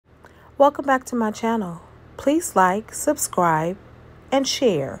Welcome back to my channel. Please like, subscribe, and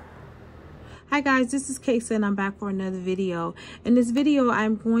share. Hi guys, this is Casey and I'm back for another video. In this video,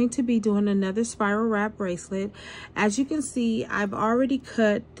 I'm going to be doing another spiral wrap bracelet. As you can see, I've already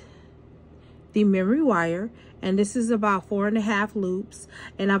cut the memory wire, and this is about 4.5 loops,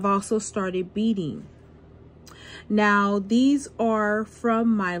 and I've also started beading. Now, these are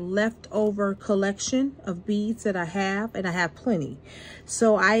from my leftover collection of beads that I have, and I have plenty.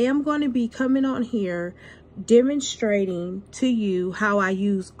 So I am going to be coming on here demonstrating to you how I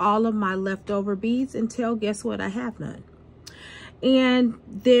use all of my leftover beads until, guess what, I have none. And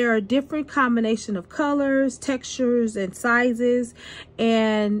there are different combination of colors, textures, and sizes,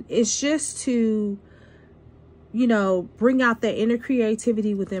 and it's just to, you know, bring out that inner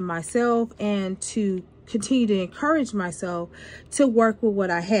creativity within myself and to continue to encourage myself to work with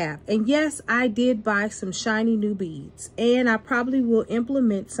what I have. And yes, I did buy some shiny new beads, and I probably will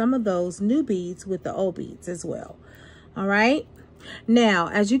implement some of those new beads with the old beads as well. All right. Now,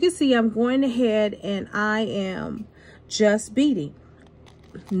 as you can see, I'm going ahead and I am just beading.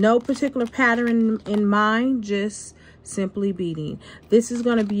 No particular pattern in mind, just simply beading. This is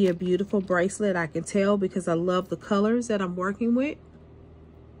going to be a beautiful bracelet, I can tell, because I love the colors that I'm working with.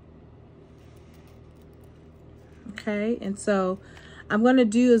 Okay, and so I'm going to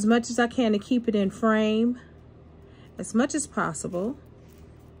do as much as I can to keep it in frame as much as possible.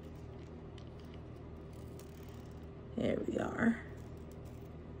 There we are.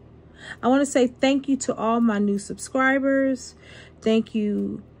 I want to say thank you to all my new subscribers. Thank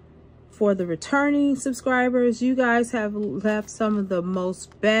you for the returning subscribers. You guys have left some of the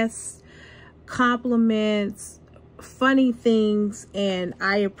most best compliments, funny things, and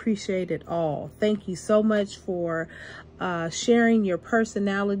I appreciate it all. Thank you so much for sharing your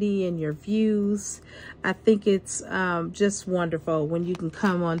personality and your views. I think it's just wonderful when you can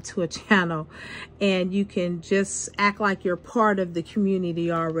come onto a channel and you can just act like you're part of the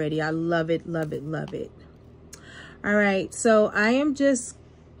community already. I love it, love it, love it. All right, so I am just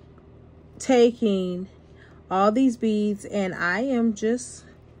taking all these beads and I am just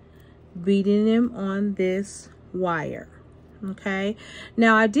beading them on this wire. Okay,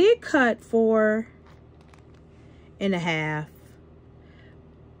 now I did cut 4.5,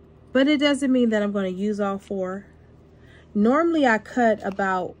 but it doesn't mean that I'm going to use all 4. Normally I cut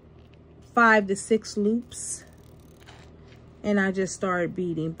about 5 to 6 loops and I just started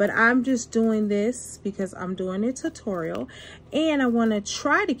beading, but I'm just doing this because I'm doing a tutorial and I want to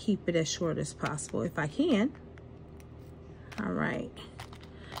try to keep it as short as possible if I can. All right,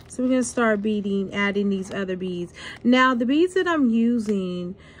 so we're going to start beading, adding these other beads. Now, the beads that I'm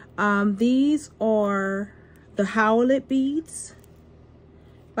using, these are the Howlet beads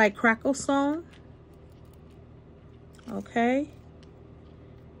by Crackle Stone. Okay.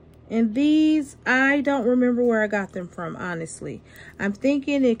 And these, I don't remember where I got them from, honestly. I'm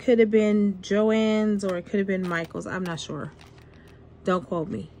thinking it could have been Joann's or it could have been Michael's. I'm not sure. Don't quote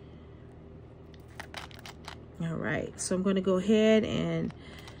me. All right. So I'm going to go ahead and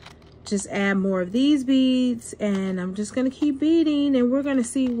just add more of these beads, and I'm just going to keep beading, and we're going to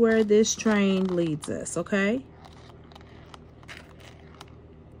see where this train leads us, okay?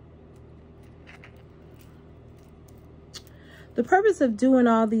 The purpose of doing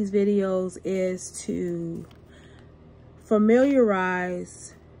all these videos is to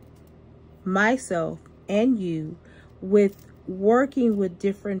familiarize myself and you with working with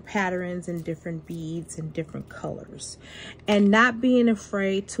different patterns and different beads and different colors, and not being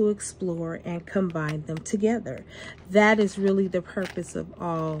afraid to explore and combine them together. That is really the purpose of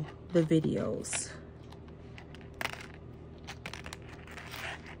all the videos.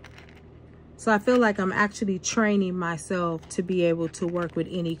 So I feel like I'm actually training myself to be able to work with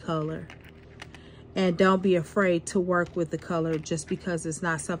any color, and don't be afraid to work with the color just because it's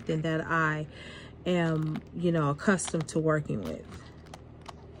not something that I am, you know, accustomed to working with.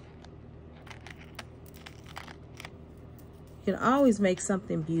 You can always make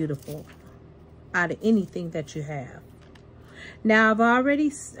something beautiful out of anything that you have. Now, I've already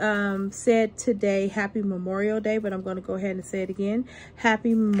said today, Happy Memorial Day, but I'm going to go ahead and say it again.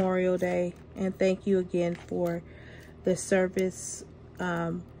 Happy Memorial Day, and thank you again for the service.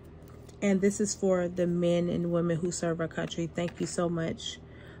 And this is for the men and women who serve our country. Thank you so much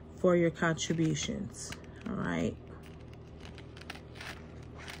for your contributions. All right.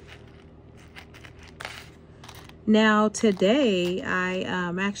 Now, today, I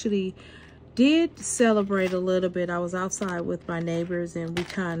actually did celebrate a little bit. I was outside with my neighbors and we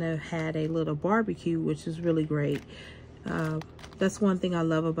kind of had a little barbecue, which is really great. That's one thing I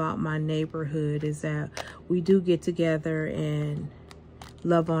love about my neighborhood, is that we do get together and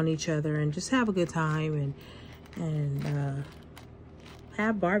love on each other and just have a good time and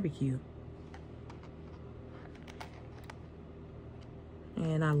have barbecue.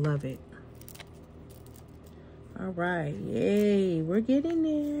 And I love it. All right, yay, we're getting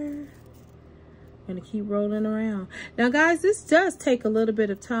there. Gonna keep rolling around. Now guys, this does take a little bit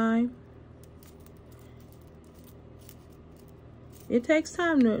of time. It takes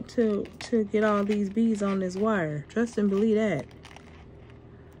time to get all these beads on this wire. Trust and believe that.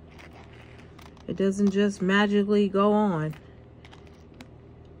 It doesn't just magically go on.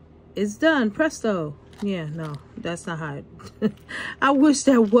 It's done, presto. Yeah, no, that's not how it I wish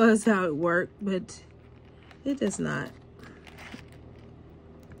that was how it worked, but it does not.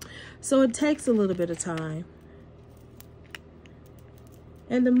 So it takes a little bit of time.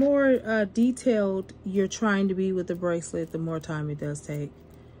 And the more detailed you're trying to be with the bracelet, the more time it does take.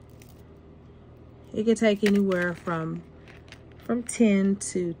 It can take anywhere from 10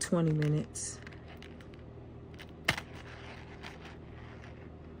 to 20 minutes.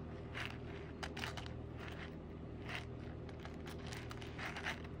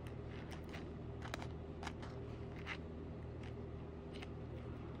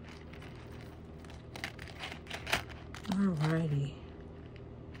 Alrighty.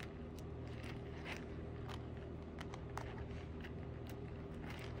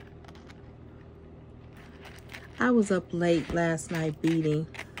 I was up late last night beading.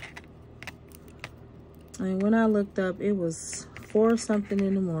 And when I looked up, it was 4 something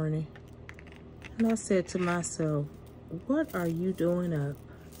in the morning. And I said to myself, what are you doing up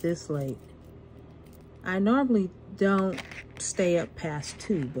this late? I normally don't stay up past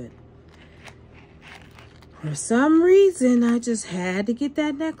 2, but for some reason, I just had to get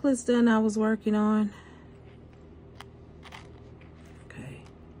that necklace done I was working on. Okay.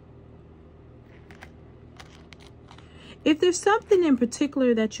 If there's something in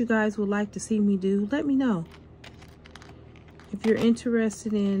particular that you guys would like to see me do, let me know. If you're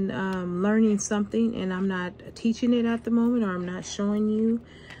interested in learning something and I'm not teaching it at the moment, or I'm not showing you,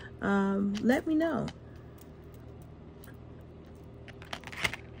 let me know.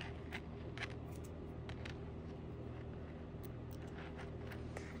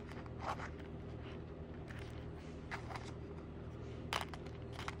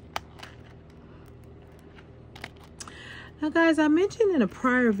 Now guys, I mentioned in a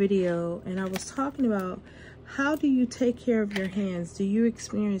prior video, and I was talking about how do you take care of your hands? Do you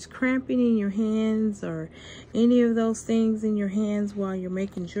experience cramping in your hands or any of those things in your hands while you're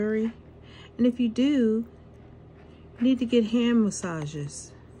making jewelry? And if you do, you need to get hand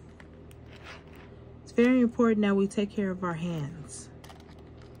massages. It's very important that we take care of our hands.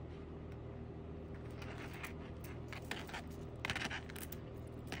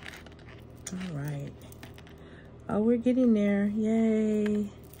 All right. Oh, we're getting there. Yay.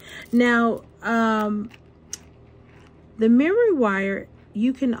 Now, the memory wire,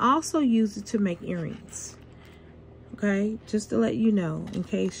 you can also use it to make earrings. Okay? Just to let you know, in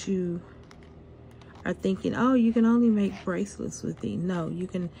case you are thinking, oh, you can only make bracelets with these. No, you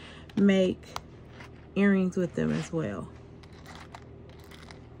can make earrings with them as well.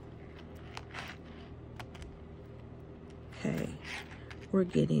 Okay. We're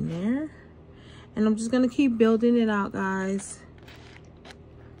getting there. And I'm just going to keep building it out, guys.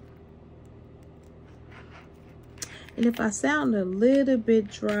 And if I sound a little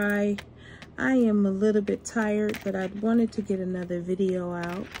bit dry, I am a little bit tired, but I wanted to get another video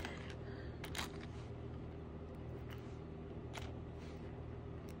out.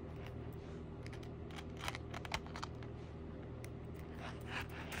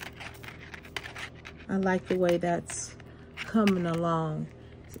 I like the way that's coming along.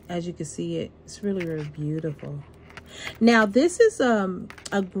 As you can see, it's really, really beautiful. Now, this is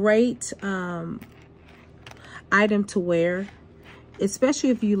a great item to wear, especially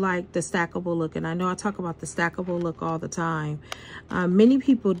if you like the stackable look. And I know I talk about the stackable look all the time. Many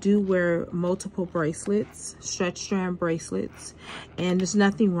people do wear multiple bracelets, stretch strand bracelets, and there's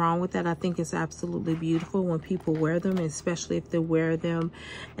nothing wrong with that. I think it's absolutely beautiful when people wear them, especially if they wear them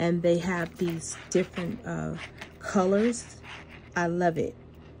and they have these different colors. I love it.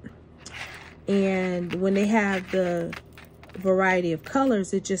 And when they have the variety of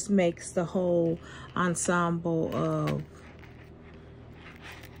colors, it just makes the whole ensemble of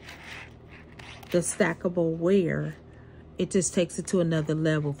the stackable wear, it just takes it to another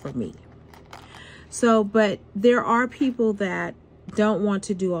level for me. So, but there are people that don't want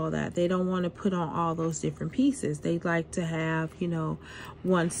to do all that. They don't want to put on all those different pieces. They like to have, you know,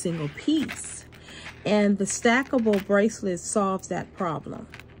 one single piece. And the stackable bracelet solves that problem.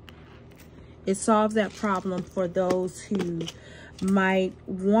 It solves that problem for those who might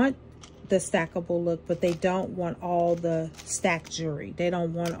want the stackable look, but they don't want all the stacked jewelry. They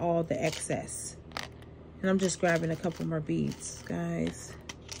don't want all the excess. And I'm just grabbing a couple more beads, guys.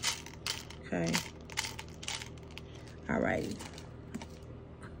 Okay. Alrighty.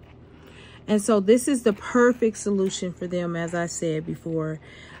 And so this is the perfect solution for them, as I said before.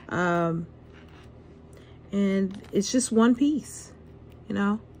 And it's just one piece, you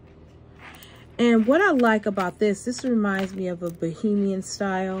know. And what I like about this reminds me of a bohemian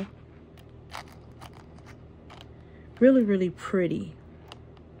style. Really, really pretty.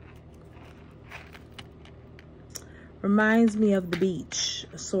 Reminds me of the beach,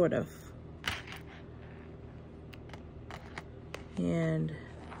 sort of. And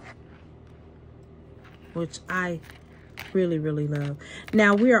which I really, really love.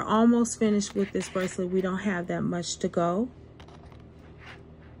 Now, we are almost finished with this bracelet. We don't have that much to go.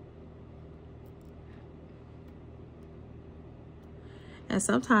 And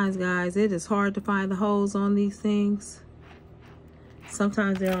sometimes, guys, it is hard to find the holes on these things.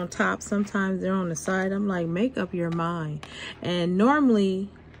 Sometimes they're on top, sometimes they're on the side. I'm like, make up your mind. And normally,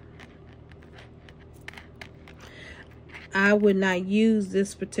 I would not use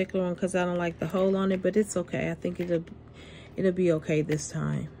this particular one because I don't like the hole on it, but it's okay. I think it'll be okay this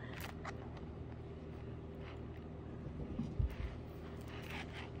time.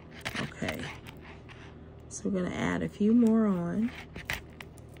 Okay. So we're gonna add a few more on.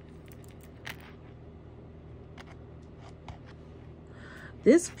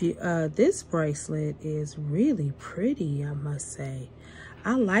 This bracelet is really pretty, I must say.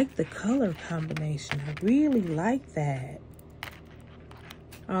 I like the color combination. I really like that.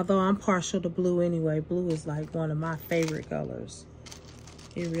 Although I'm partial to blue anyway. Blue is like one of my favorite colors.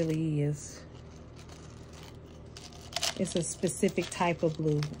 It really is. It's a specific type of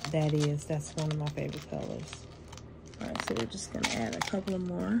blue, that is. That's one of my favorite colors. All right, so we're just gonna add a couple of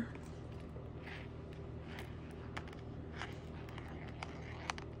more.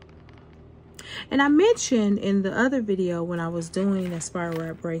 And I mentioned in the other video when I was doing a spiral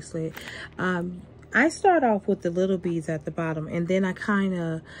wrap bracelet, I start off with the little beads at the bottom, and then I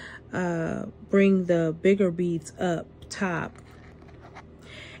kind of bring the bigger beads up top.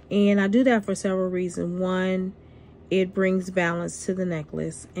 And I do that for several reasons. One, it brings balance to the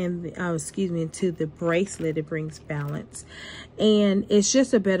necklace, and excuse me, to the bracelet. It brings balance, and it's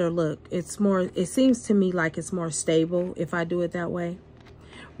just a better look. It's more, it seems to me like it's more stable if I do it that way.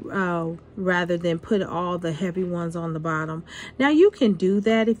 Rather than put all the heavy ones on the bottom. Now you can do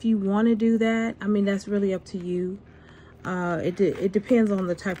that if you want to do that. I mean, that's really up to you. It depends on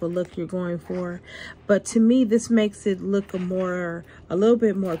the type of look you're going for. But to me, this makes it look a little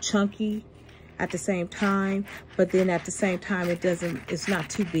bit more chunky at the same time. But then at the same time, it's not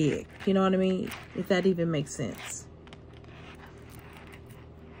too big. You know what I mean? If that even makes sense.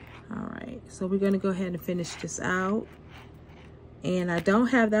 All right, so we're going to go ahead and finish this out. And I don't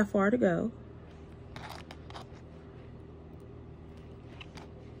have that far to go.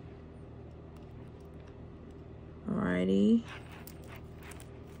 Alrighty.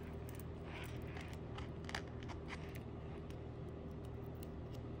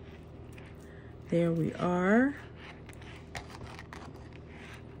 There we are.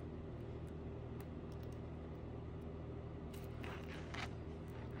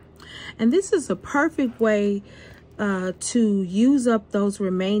 And this is a perfect way to use up those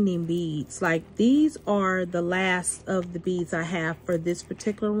remaining beads. Like, these are the last of the beads I have for this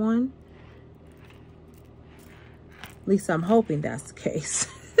particular one. At least I'm hoping that's the case.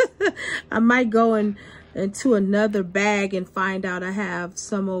 I might go into another bag and find out I have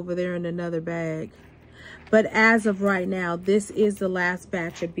some over there in another bag. But as of right now, this is the last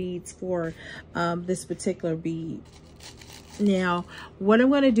batch of beads for this particular bead. Now, what I'm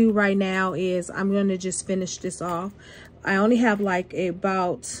going to do right now is I'm going to just finish this off. I only have like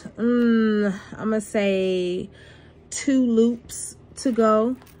about, I'm going to say 2 loops to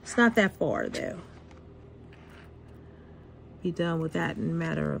go. It's not that far though. Be done with that in a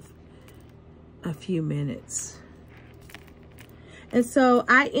matter of a few minutes. And so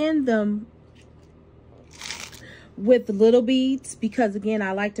I end them with little beads because, again,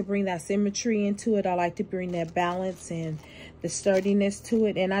 I like to bring that symmetry into it. I like to bring that balance and the sturdiness to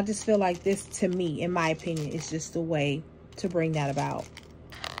it. And I just feel like this, to me, in my opinion, is just a way to bring that about.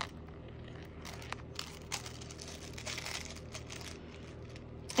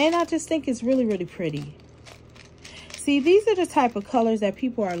 And I just think it's really, really pretty. See, these are the type of colors that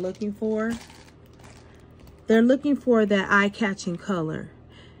people are looking for. They're looking for that eye-catching color.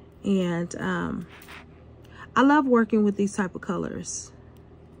 And I love working with these type of colors.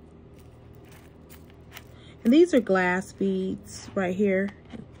 And these are glass beads right here.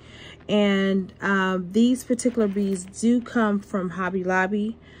 And these particular beads do come from Hobby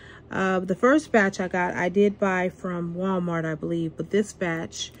Lobby. The first batch I did buy from Walmart, I believe, but this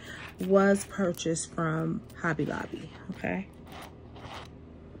batch was purchased from Hobby Lobby, okay?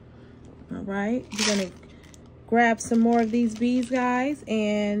 All right, we're gonna grab some more of these beads, guys,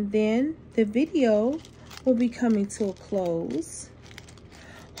 and then the video will be coming to a close.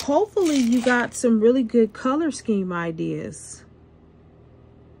 Hopefully you got some really good color scheme ideas.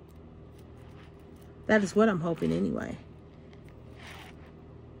 That is what I'm hoping anyway.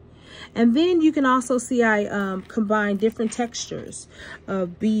 And then you can also see I combine different textures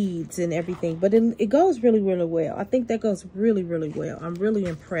of beads and everything, but it goes really, really well. I think that goes really, really well. I'm really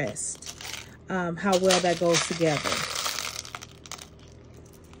impressed how well that goes together.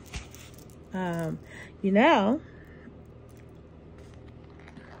 You know,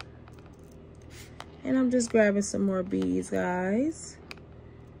 and I'm just grabbing some more beads, guys,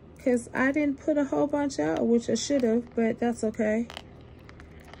 because I didn't put a whole bunch out, which I should have, but that's okay.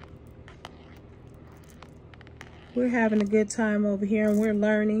 We're having a good time over here, and we're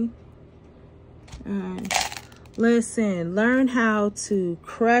learning. Listen, learn how to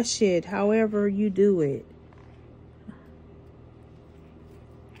crush it however you do it.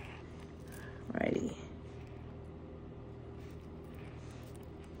 Alrighty.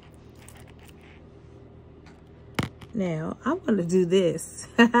 Now, I'm going to do this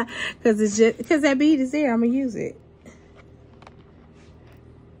because that bead is there. I'm going to use it.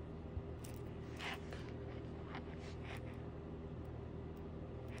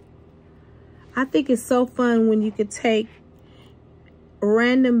 I think it's so fun when you could take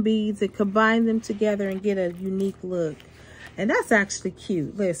random beads and combine them together and get a unique look. And that's actually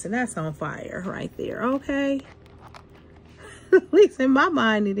cute. Listen, that's on fire right there, okay? At least in my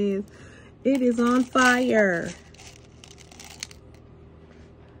mind it is. It is on fire.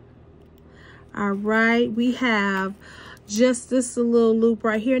 All right, we have just this little loop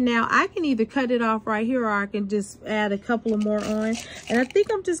right here. Now I can either cut it off right here, or I can just add a couple of more on. And I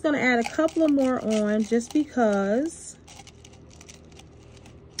think I'm just going to add a couple of more on just because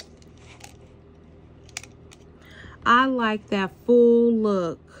I like that full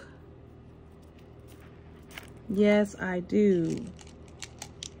look. Yes, I do.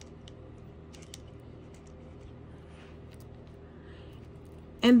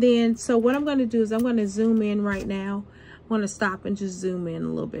 And then, so what I'm going to do is I'm going to zoom in right now. I'm going to stop and just zoom in a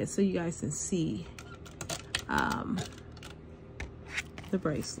little bit so you guys can see the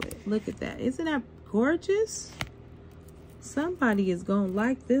bracelet. Look at that. Isn't that gorgeous? Somebody is going to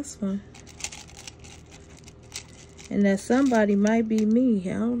like this one. And that somebody might be me.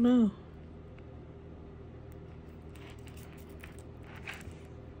 I don't know.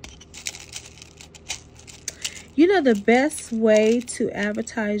 You know, the best way to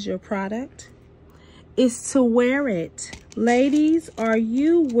advertise your product is to wear it. Ladies, are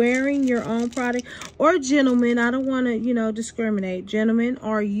you wearing your own product? Or gentlemen, I don't want to, you know, discriminate. Gentlemen,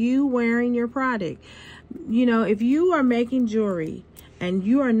 are you wearing your product? You know, if you are making jewelry and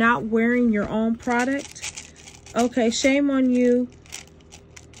you are not wearing your own product, okay, shame on you.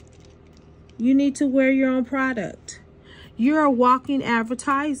 You need to wear your own product. You're a walking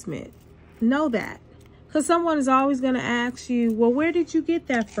advertisement. Know that. Because someone is always going to ask you, well, where did you get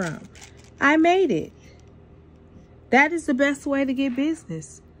that from? I made it. That is the best way to get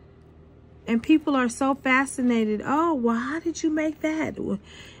business. And people are so fascinated. Oh, well, how did you make that?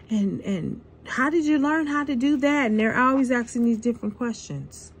 And how did you learn how to do that? And they're always asking these different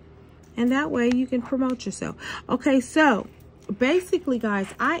questions. And that way you can promote yourself. Okay, so basically, guys,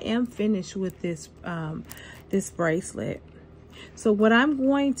 I am finished with this, this bracelet. So what I'm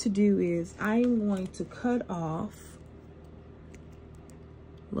going to do is I am going to cut off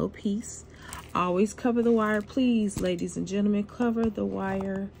a little piece. Always cover the wire. Please, ladies and gentlemen, cover the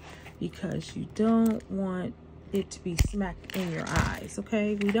wire because you don't want it to be smacked in your eyes,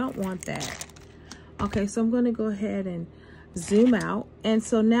 okay? We don't want that. Okay, so I'm going to go ahead and zoom out. And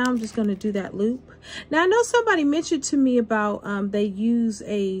so now I'm just going to do that loop. Now, I know somebody mentioned to me about they use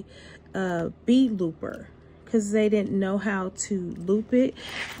a bead looper because they didn't know how to loop it.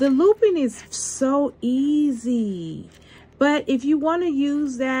 The looping is so easy. But if you want to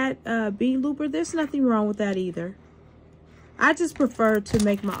use that bead looper, there's nothing wrong with that either. I just prefer to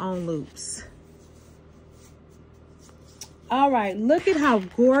make my own loops. All right, look at how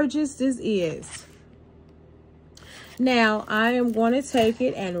gorgeous this is. Now, I am going to take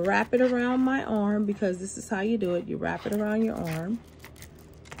it and wrap it around my arm because this is how you do it. You wrap it around your arm.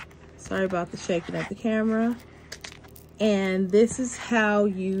 Sorry about the shaking of the camera. And this is how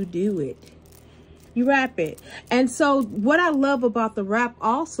you do it. You wrap it. And so what I love about the wrap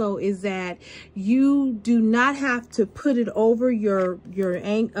also is that you do not have to put it over your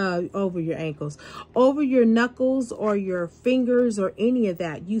ankles, over your knuckles or your fingers or any of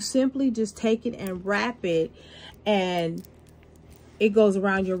that. You simply just take it and wrap it, and it goes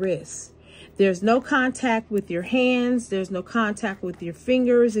around your wrist. There's no contact with your hands. There's no contact with your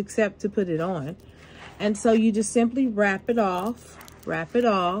fingers except to put it on. And so you just simply wrap it off,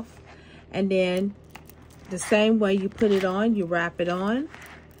 and then the same way you put it on, you wrap it on,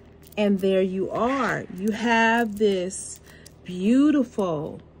 and there you are. You have this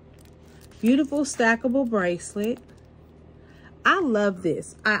beautiful, beautiful stackable bracelet. I love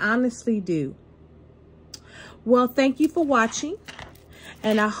this. I honestly do. Well, thank you for watching,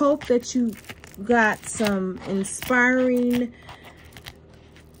 and I hope that you got some inspiring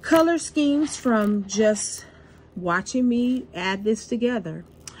color schemes from just watching me add this together.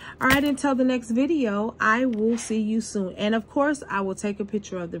 All right, until the next video, I will see you soon. And of course, I will take a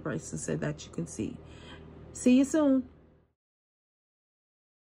picture of the bracelet so that you can see. See you soon.